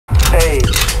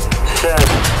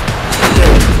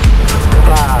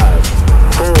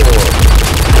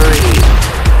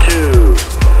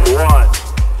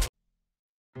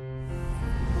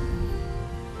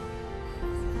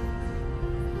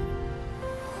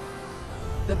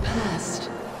The past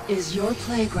is your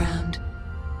playground.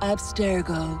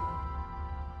 Abstergo.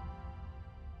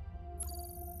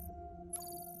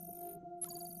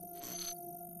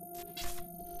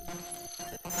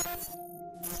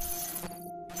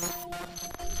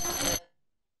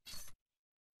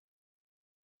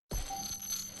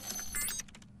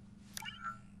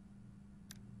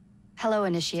 Hello,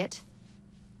 Initiate.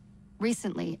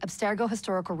 Recently, Abstergo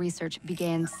Historical Research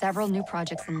began several new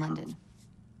projects in London.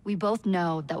 We both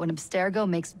know that when Abstergo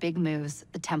makes big moves,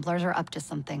 the Templars are up to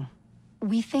something.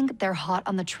 We think they're hot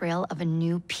on the trail of a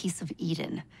new piece of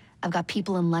Eden. I've got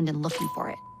people in London looking for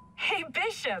it. Hey,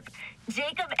 Bishop!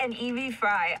 Jacob and Evie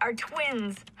Frye are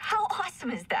twins. How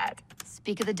awesome is that?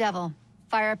 Speak of the devil.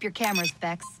 Fire up your cameras,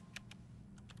 Bex.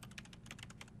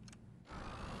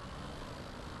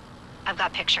 I've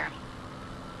got picture.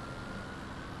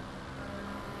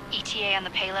 ETA on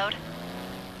the payload?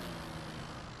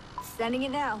 Sending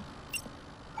it now.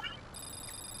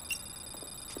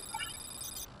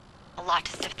 A lot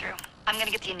to sift through. I'm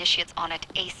gonna get the Initiates on it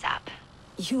ASAP.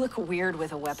 You look weird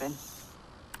with a weapon.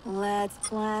 Let's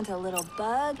plant a little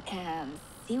bug and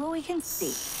see what we can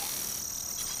see.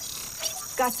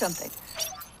 Got something.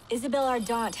 Isabelle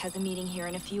Ardant has a meeting here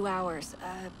in a few hours.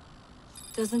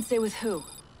 Doesn't say with who.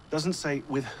 Doesn't say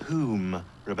with whom,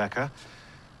 Rebecca.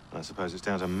 I suppose it's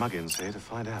down to Muggins here to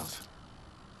find out.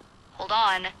 Hold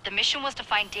on. The mission was to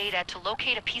find data to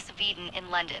locate a piece of Eden in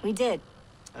London. We did.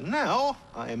 And now,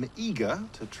 I am eager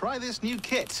to try this new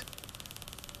kit.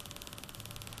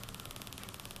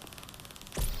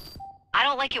 I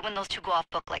don't like it when those two go off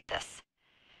book like this.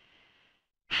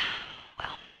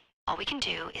 Well, all we can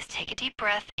do is take a deep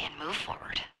breath and move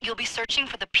forward. You'll be searching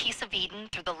for the piece of Eden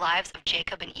through the lives of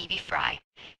Jacob and Evie Frye,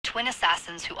 twin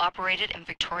assassins who operated in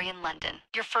Victorian London.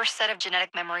 Your first set of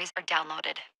genetic memories are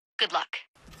downloaded. Good luck.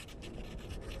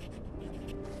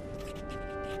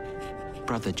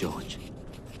 Brother George,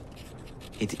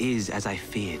 it is as I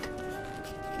feared.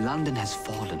 London has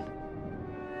fallen.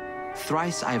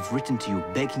 Thrice I have written to you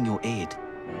begging your aid.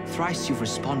 Thrice you've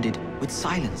responded with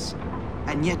silence.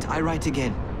 And yet I write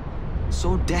again.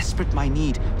 So desperate my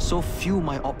need, so few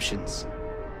my options.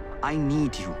 I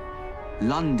need you.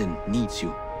 London needs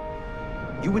you.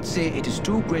 You would say it is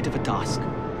too great of a task,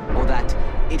 or that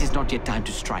it is not yet time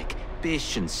to strike.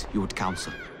 Patience, you would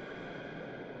counsel.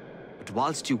 But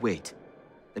whilst you wait,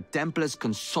 the Templars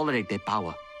consolidate their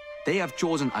power. They have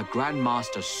chosen a Grand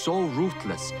Master so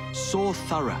ruthless, so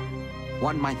thorough.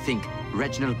 One might think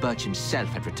Reginald Birch himself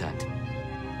had returned.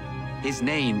 His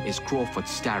name is Crawford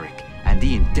Starrick, and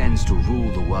he intends to rule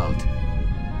the world.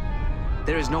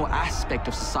 There is no aspect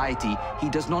of society he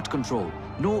does not control,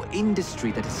 no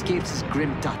industry that escapes his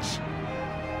grim touch.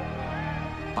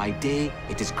 By day,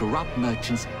 it is corrupt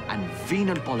merchants and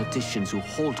venal politicians who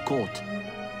hold court.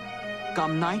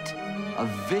 Come night, a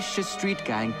vicious street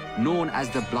gang known as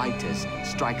the Blighters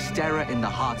strikes terror in the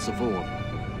hearts of all.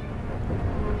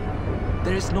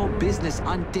 There is no business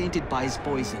untainted by his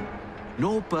poison,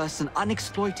 no person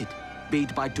unexploited, be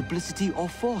it by duplicity or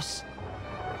force.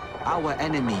 Our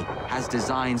enemy has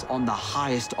designs on the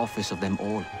highest office of them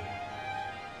all.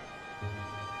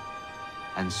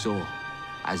 And so,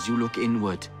 as you look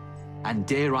inward, and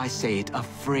dare I say it,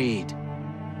 afraid,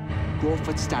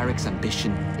 Crawford Starrick's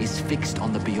ambition is fixed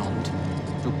on the beyond,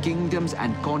 to kingdoms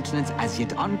and continents as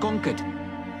yet unconquered,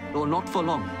 though not for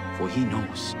long, for he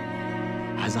knows.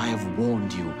 As I have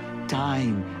warned you,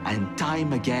 time and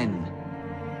time again,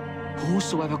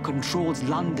 whosoever controls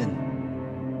London,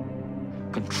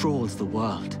 controls the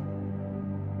world.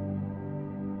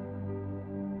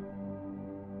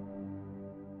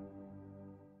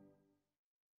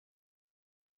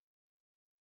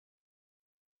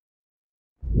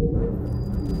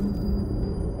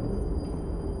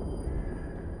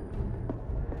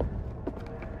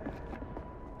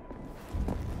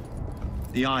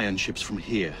 The iron ship's from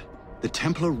here. The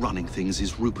Templar running things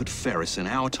is Rupert Ferris and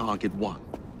our target 1.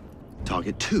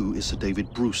 Target 2 is Sir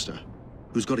David Brewster,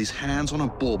 who's got his hands on a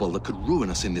bauble that could ruin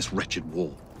us in this wretched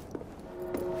war.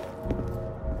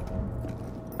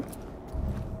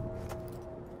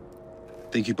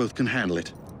 Think you both can handle it?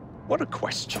 What a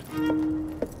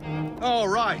question. All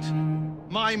right.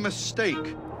 My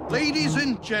mistake. Ladies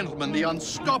and gentlemen, the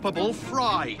unstoppable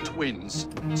Frye twins.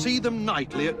 See them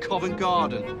nightly at Covent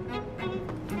Garden.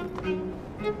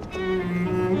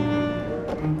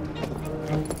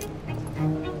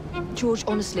 George,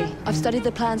 honestly, I've studied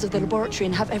the plans of the laboratory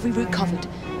and have every route covered.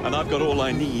 And I've got all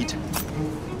I need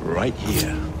right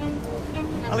here.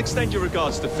 I'll extend your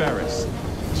regards to Ferris.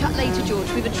 Chat later, George.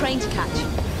 We've a train to catch.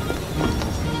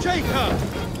 Jacob!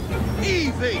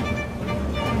 Evie!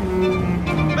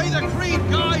 May the creed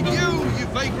guide you, you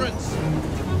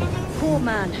old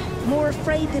man, more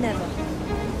afraid than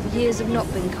ever. The years have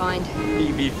not been kind.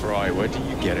 Evie Frye, where do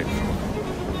you get it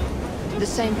from? The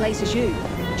same place as you,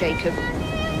 Jacob.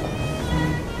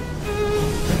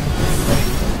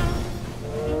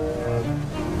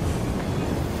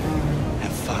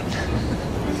 Have fun.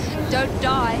 Don't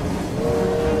die.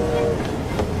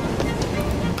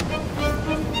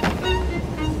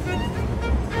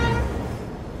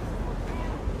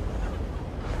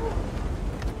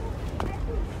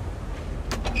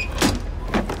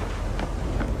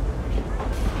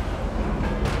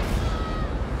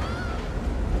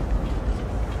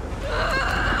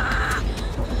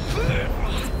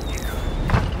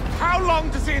 How long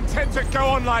does he intend to go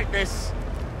on like this?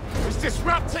 He's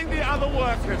disrupting the other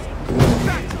workers.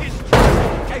 Sack his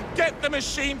job and get the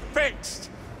machine fixed.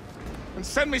 And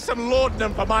send me some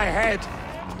laudanum for my head.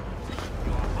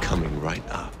 Coming right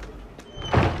up.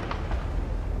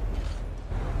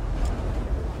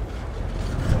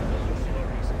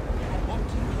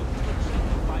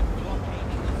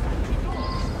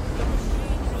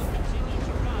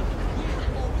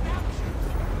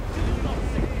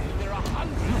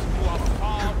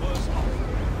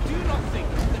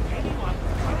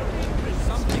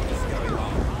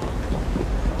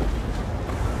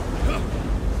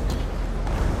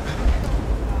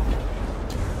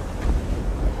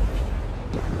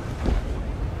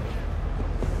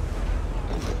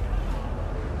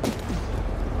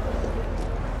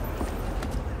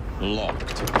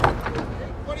 Locked.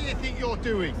 What do you think you're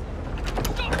doing?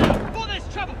 Stop now, before there's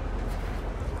trouble!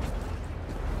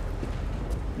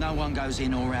 No one goes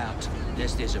in or out,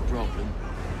 unless there's a problem.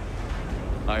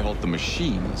 I hold the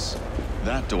machines.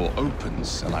 That door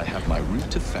opens, and I have my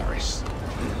route to Ferris.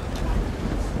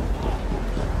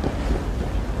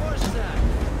 What's that?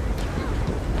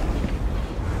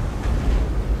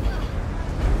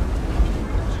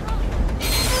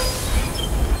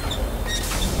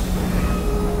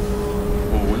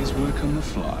 Always work on the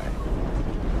fly.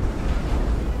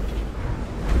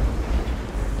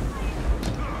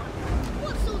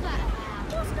 What's all that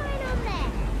about? What's going on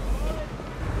there?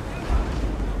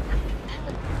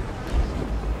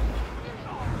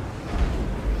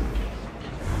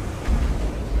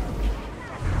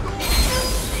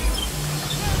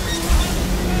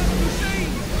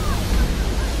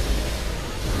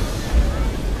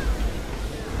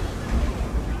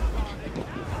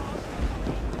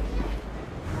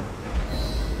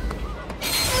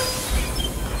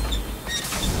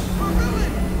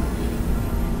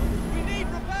 We need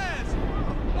repairs!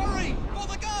 Hurry, before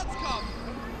the guards come!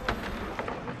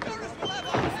 Tourists will have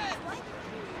our heads!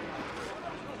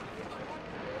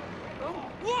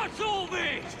 What's all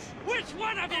this? Which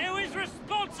one of you is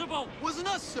responsible? Wasn't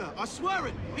us, sir. I swear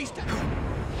it. He's dead.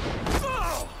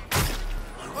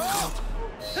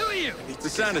 Who are you? The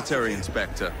sanitary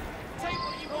inspector.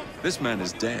 This man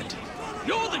is dead.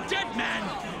 You're the dead man!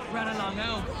 Run along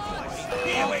home.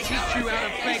 I'll teach you how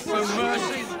to beg for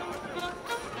mercy.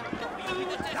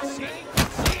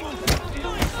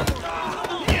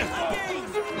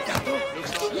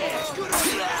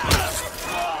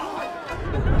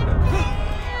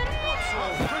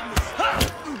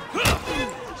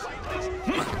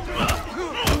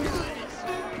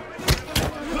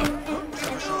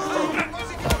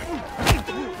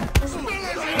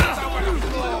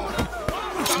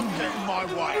 Don't get in my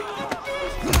way.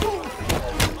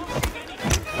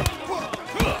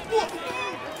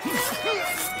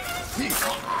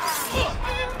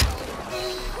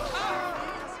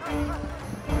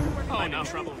 I'm in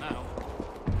trouble now.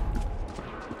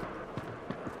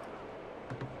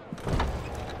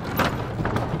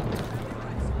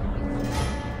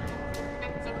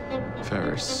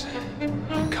 Ferris,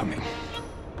 I'm coming.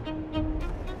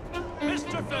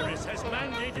 Mr. Ferris has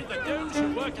mandated that those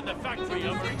who work in the factory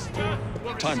of Brixter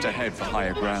will Time to head for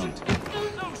higher ground.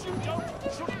 Those who don't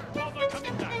shouldn't bother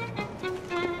coming back.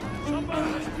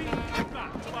 Someone has been come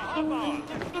back to the half hour.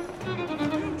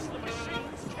 Use the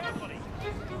machines carefully.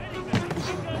 Many missing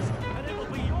fingers, and it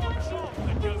will be your job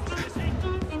that goes missing.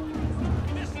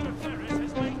 Mr. Ferris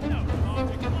has made note of our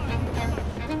declining production.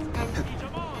 He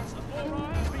demands that more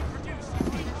iron be produced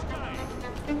each day.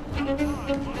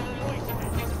 Time must be wasted.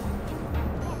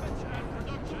 Profits and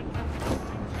production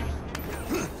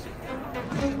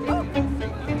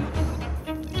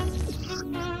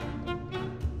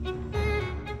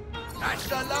That's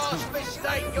the last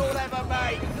mistake you'll ever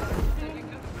make.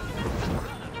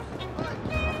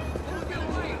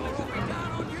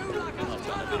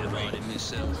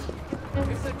 Myself.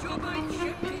 If the job ain't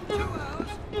shipped in 2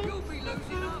 hours, you'll be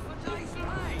losing half a day's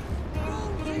pay.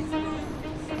 Rules is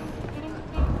rules.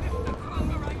 If the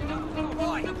clover ain't done,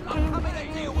 right, I'm coming to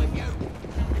deal with you.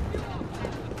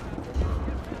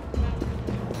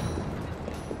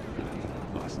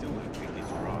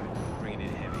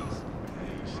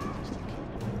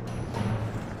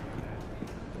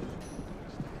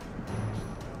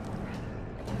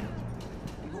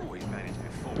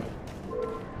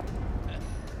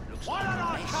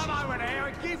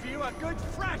 a good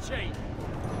thrashing.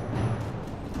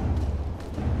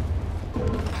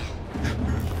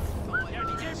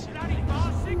 You bloody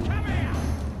bastard, come here!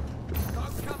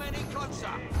 Don't come any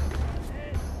closer.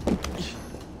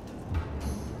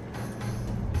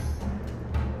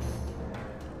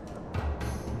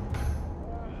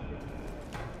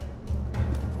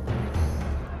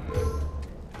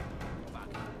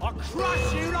 I'll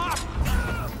crush you up!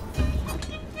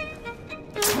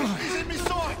 He's in my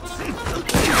sights!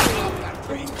 Oh, that's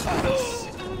pretty close.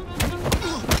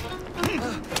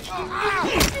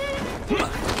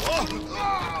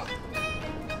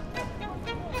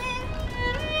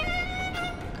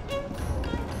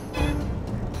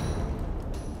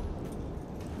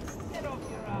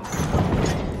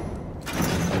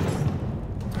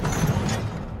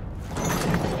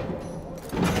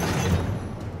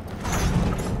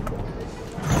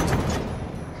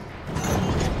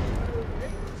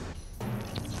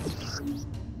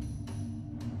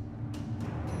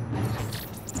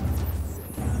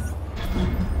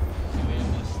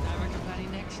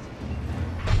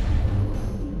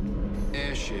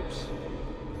 Airships.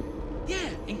 Yeah,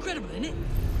 incredible, isn't it?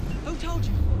 Who told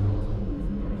you?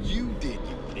 You did,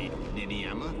 you bleeding ninny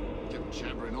hammer. Kept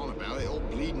jabbering on about it all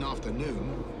bleeding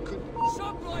afternoon. Could...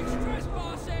 Stop like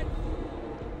trespassing!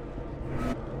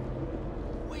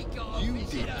 We got You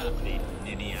did, you bleeding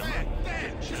ninny hammer.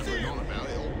 Kept jabbering on about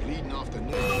it all bleeding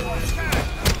afternoon.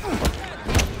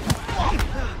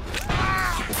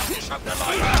 Shut the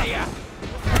light out here!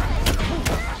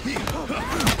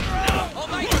 I'll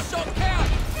make the shot count!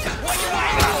 What are you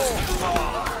waiting for?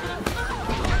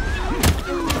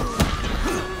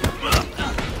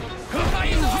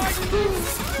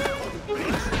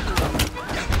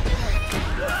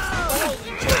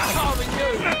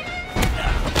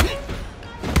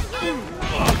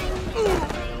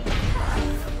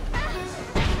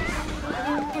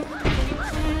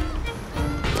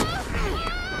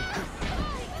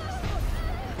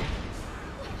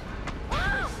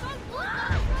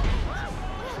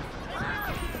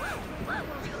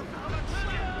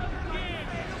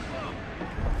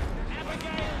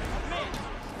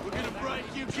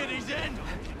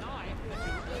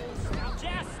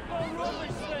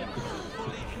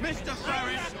 Mr.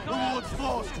 Ferris rewards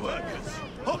forced workers.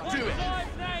 Up to it.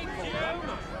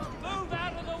 Move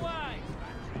out of the way.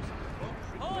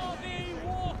 Harvey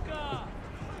Walker.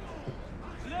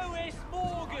 Lewis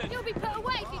Morgan. You'll be put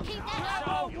away if you keep that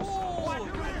up.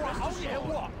 Oh yeah,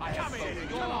 what? Come here.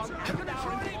 Come on. You're gonna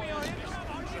try me on him.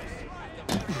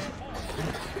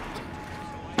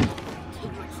 Too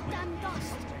much damn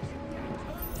dust.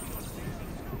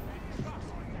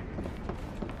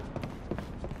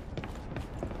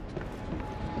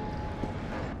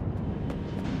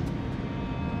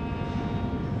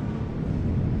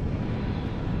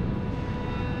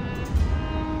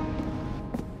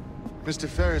 Mr.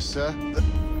 Ferris, sir.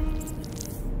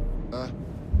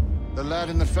 The lad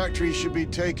in the factory should be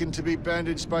taken to be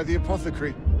bandaged by the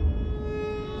apothecary.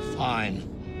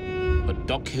 Fine. But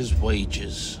dock his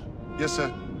wages. Yes,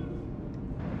 sir.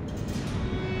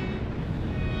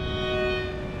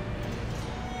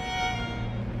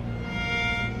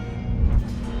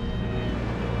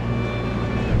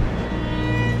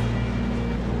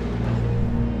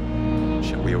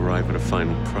 Shall we arrive at a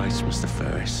final price, Mr.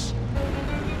 Ferris?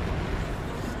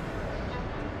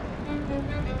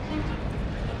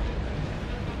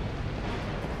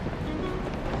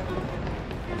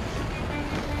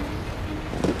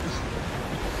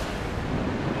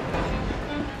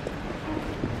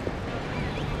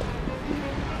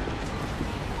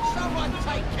 Someone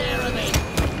take care of me.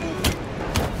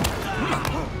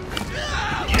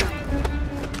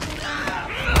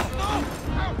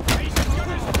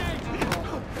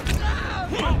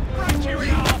 Break your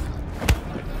arm.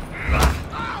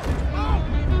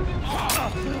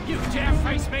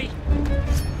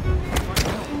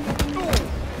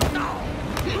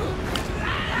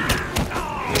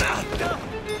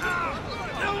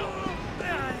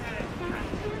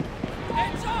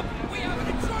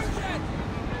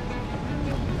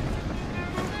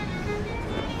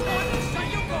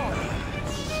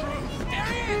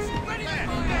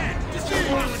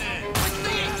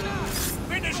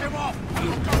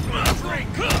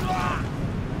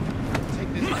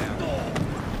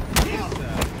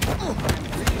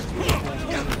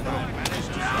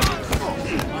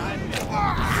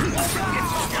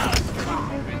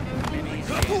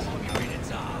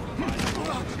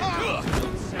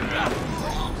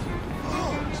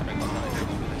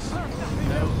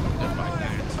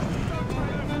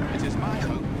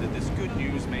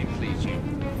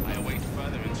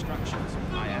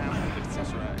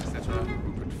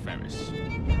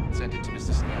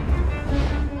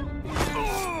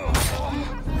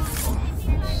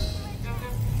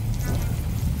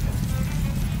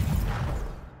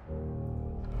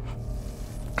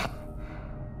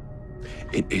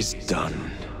 It is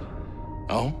done.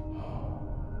 Oh?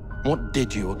 What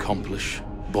did you accomplish,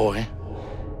 boy?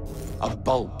 A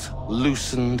bolt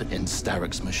loosened in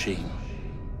Starrick's machine.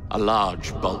 A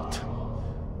large bolt,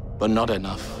 but not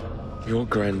enough. Your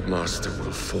Grandmaster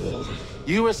will fall.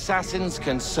 You assassins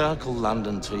can circle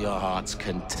London to your heart's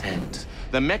content.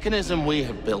 The mechanism we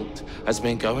have built has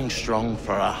been going strong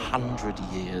for 100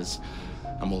 years,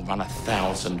 and will run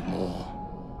 1,000 more.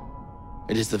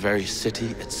 It is the very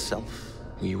city itself.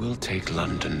 We will take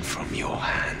London from your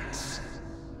hands.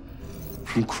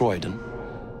 From Croydon?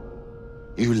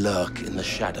 You lurk in the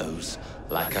shadows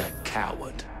like a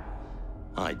coward.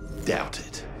 I doubt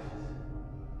it.